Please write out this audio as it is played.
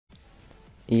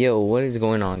Yo, what is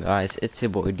going on, guys? It's your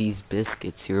boy D's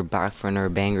Biscuits here, back for another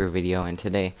banger video, and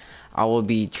today I will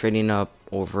be trading up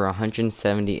over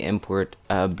 170 import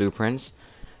blueprints,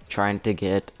 trying to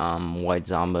get white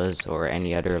zombas or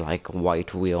any other like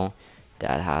white wheel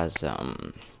that has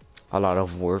a lot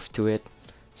of worth to it.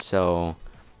 So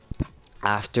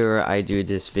after I do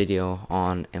this video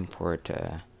on import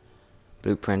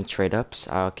blueprint trade ups,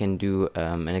 I can do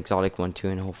an exotic one too,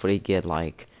 and hopefully get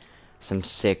like some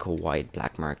sick white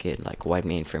black market, like white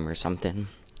mainframe or something.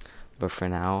 But for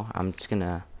now, I'm just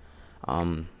gonna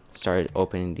start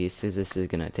opening these, because this is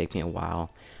gonna take me a while.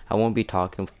 I won't be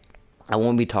talking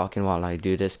while I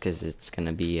do this, because it's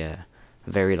gonna be a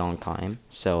very long time.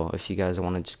 So if you guys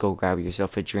want to just go grab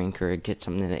yourself a drink or get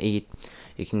something to eat,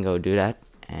 you can go do that,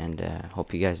 and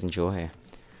hope you guys enjoy.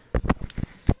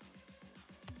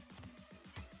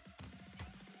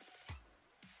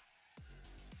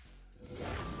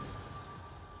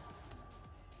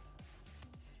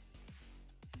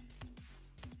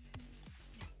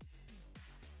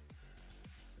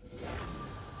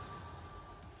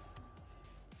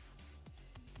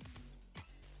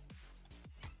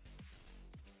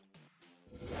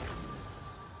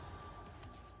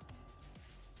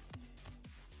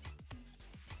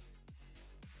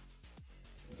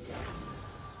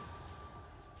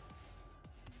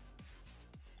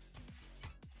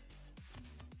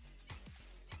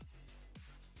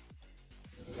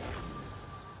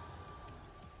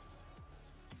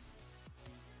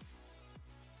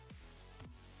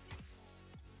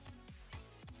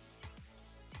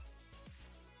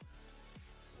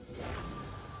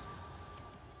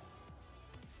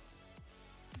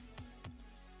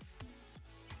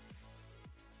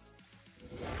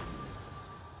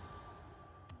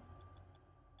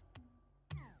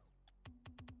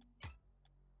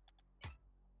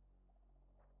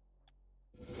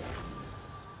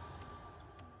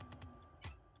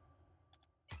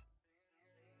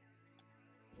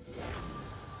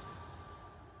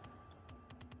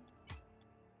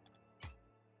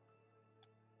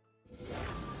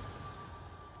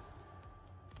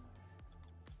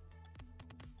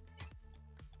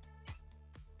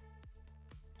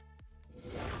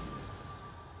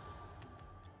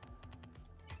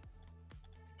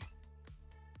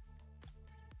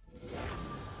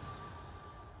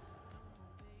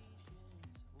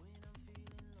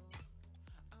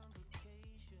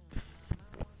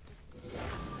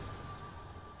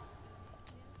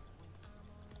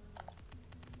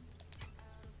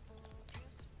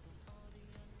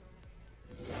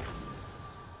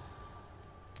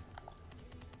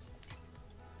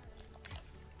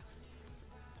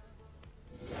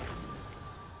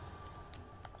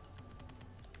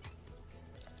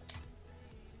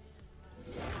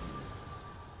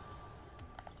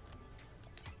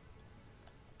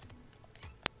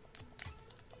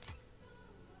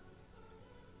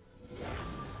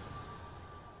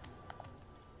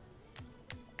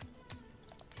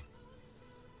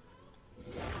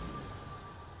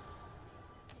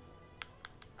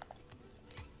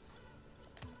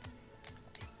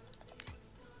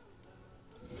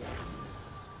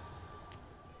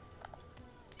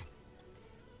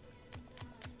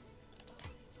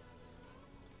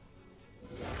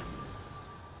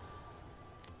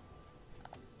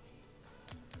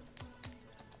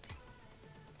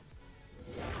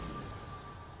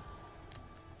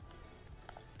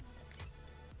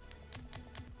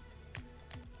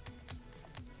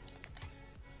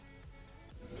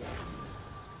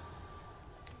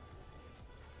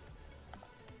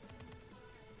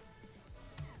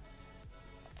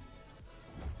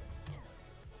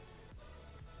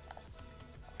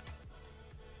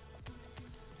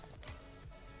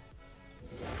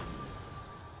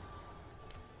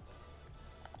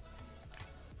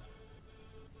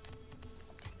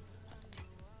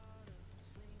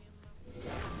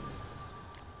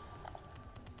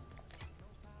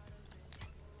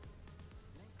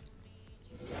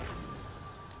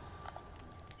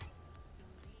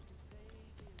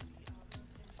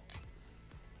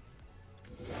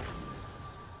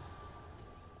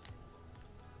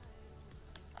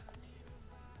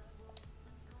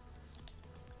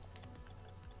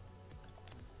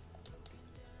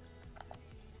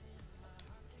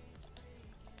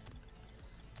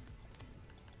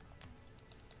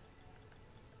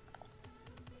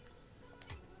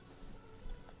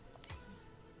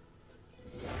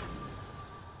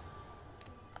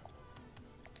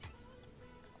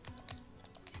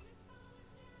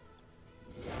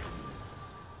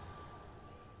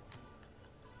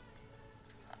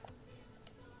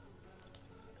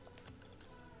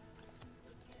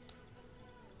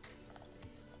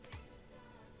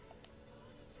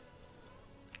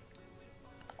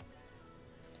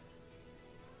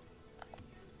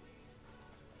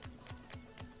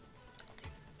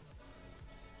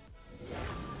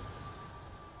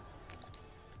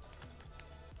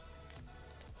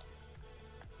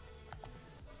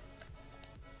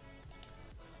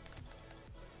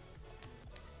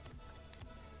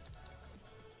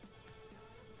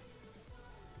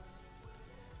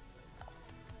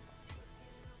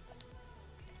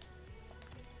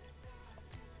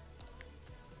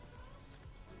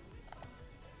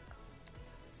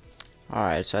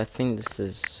 Alright, so I think this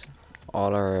is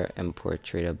all our import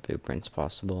trade up blueprints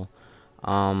possible.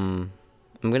 I'm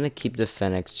gonna keep the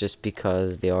Phoenix just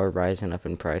because they are rising up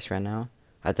in price right now.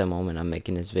 At the moment I'm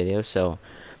making this video, so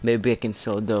maybe I can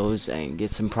sell those and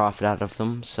get some profit out of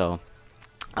them. So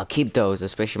I'll keep those,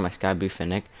 especially my sky blue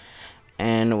Fennec.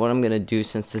 And what I'm gonna do,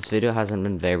 since this video hasn't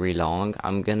been very long,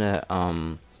 I'm gonna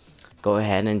go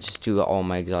ahead and just do all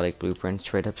my exotic blueprints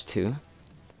trade ups too.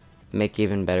 Make it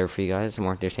even better for you guys,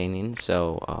 more entertaining.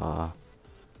 So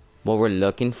what we're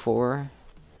looking for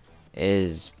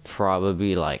is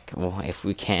probably, like, well, if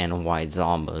we can, white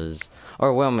zombies,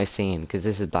 or what am I saying, because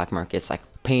this is black markets, like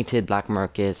painted black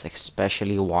markets,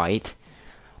 especially white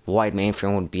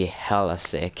mainframe would be hella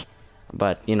sick.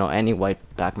 But you know, any white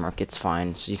black market's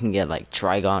fine, so you can get like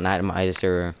Trigon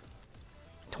atomizer,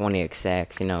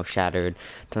 20xx, you know, shattered,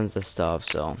 tons of stuff.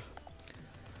 So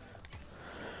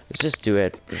let's just do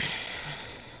it.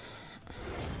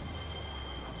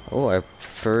 Oh, our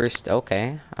first,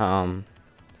 okay,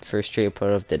 first trade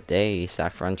put of the day,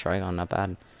 Saffron Trigon, not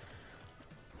bad.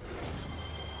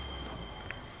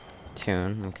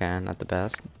 Tune, okay, not the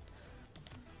best.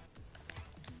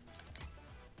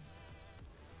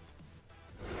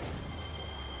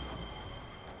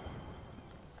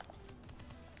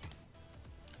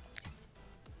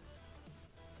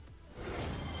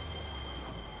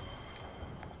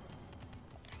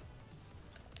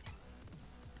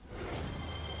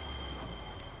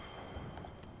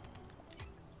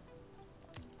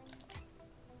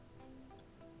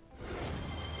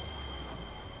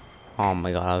 Oh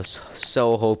my god, I was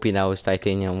so hoping that was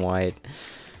titanium white.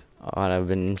 Oh, that would have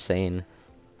been insane.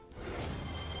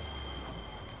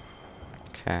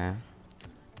 Okay.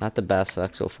 Not the best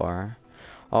luck so far.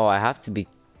 Oh, I have to be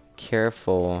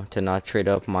careful to not trade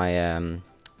up my,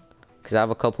 because I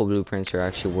have a couple blueprints that are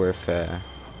actually worth a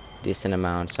decent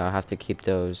amount, so I have to keep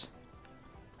those.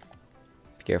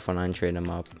 Be careful not to trade them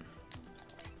up.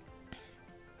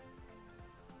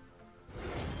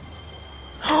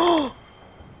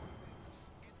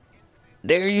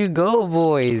 There you go,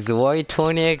 boys.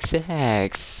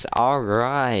 Y20XX.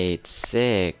 Alright,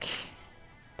 sick.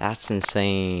 That's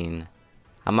insane.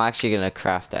 I'm actually gonna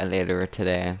craft that later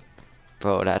today.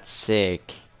 Bro, that's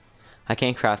sick. I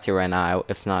can't craft it right now.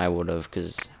 If not, I would have,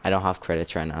 because I don't have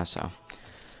credits right now, so.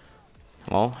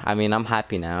 Well, I mean, I'm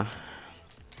happy now.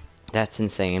 That's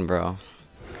insane, bro.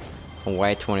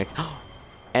 Y20.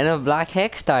 And a black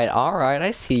hex died. Alright, I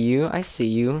see you. I see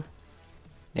you.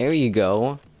 There you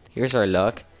go. Here's our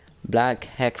luck. Black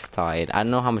hex tide. I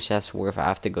don't know how much that's worth. I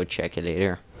have to go check it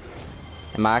later.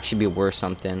 It might actually be worth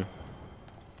something.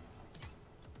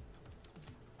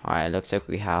 Alright, looks like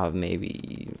we have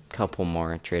maybe a couple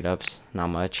more trade ups. Not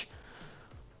much.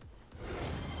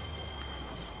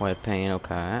 White paint,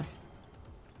 okay.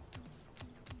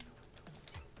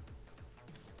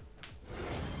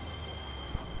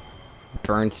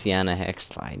 Burnt sienna hex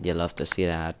tide. You love to see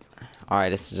that.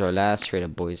 Alright, this is our last trade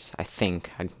up, boys. I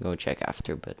think. I can go check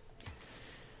after, but.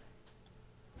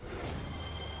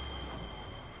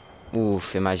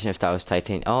 Oof, imagine if that was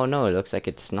titanium. Oh no, it looks like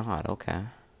it's not. Okay.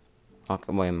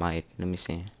 Okay, well, it might. Let me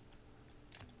see.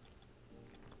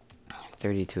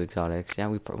 32 exotics. Yeah,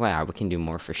 well, we can do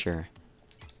more for sure.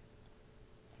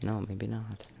 No, maybe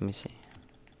not. Let me see.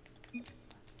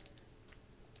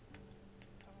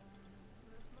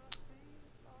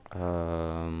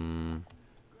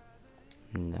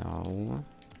 No.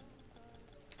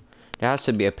 There has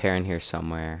to be a pair in here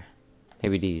somewhere.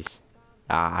 Maybe these.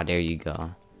 Ah, there you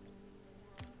go.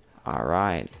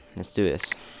 Alright, let's do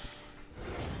this.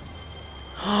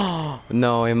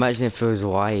 No, imagine if it was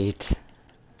white.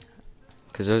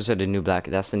 Because those are the new black.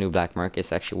 That's the new black market.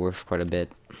 It's actually worth quite a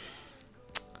bit.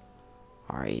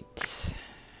 Alright.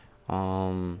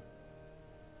 Oh,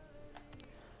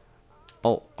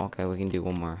 okay, we can do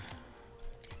one more.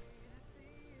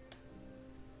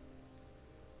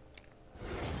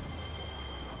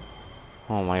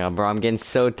 Oh my god, bro, I'm getting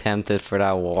so tempted for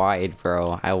that white,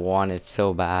 bro. I want it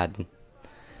so bad.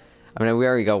 I mean, we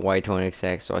already got white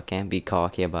 20xx, so I can't be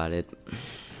cocky about it.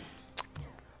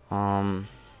 I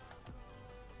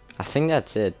think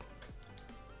that's it.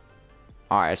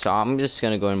 Alright, so I'm just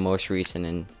gonna go in most recent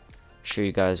and show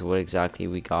you guys what exactly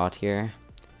we got here.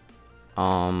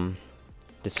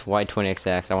 This white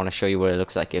 20xx, I want to show you what it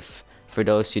looks like. If, for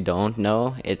those who don't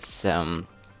know, it's a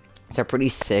pretty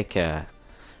sick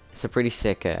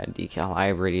decal. I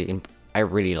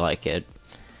really like it.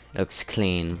 It looks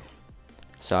clean.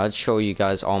 So I'll show you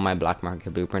guys all my black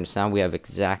market blueprints now. We have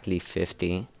exactly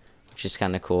 50, which is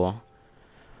kind of cool.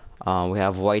 We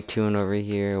have white tune over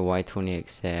here, white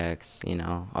 20xx, you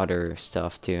know, other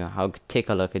stuff too. I'll take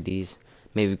a look at these.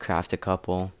 maybe craft a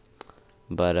couple.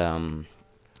 But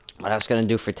what I was gonna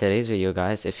do for today's video,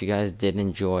 guys, if you guys did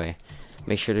enjoy,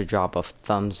 make sure to drop a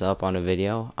thumbs up on the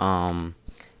video.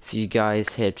 If you guys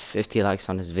hit 50 likes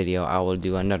on this video, I will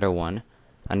do another one,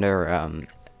 another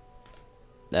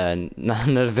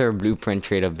blueprint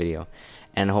trade up video,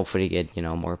 and hopefully get, you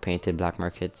know, more painted black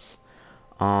markets.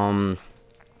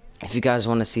 If you guys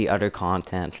want to see other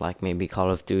content, like maybe Call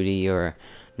of Duty or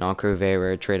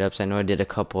non-curve trade ups, I know I did a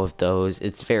couple of those.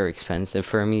 It's very expensive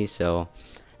for me, so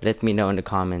let me know in the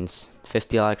comments.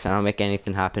 50 likes and I'll make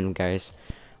anything happen, guys.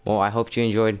 Well, I hope you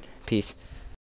enjoyed. Peace.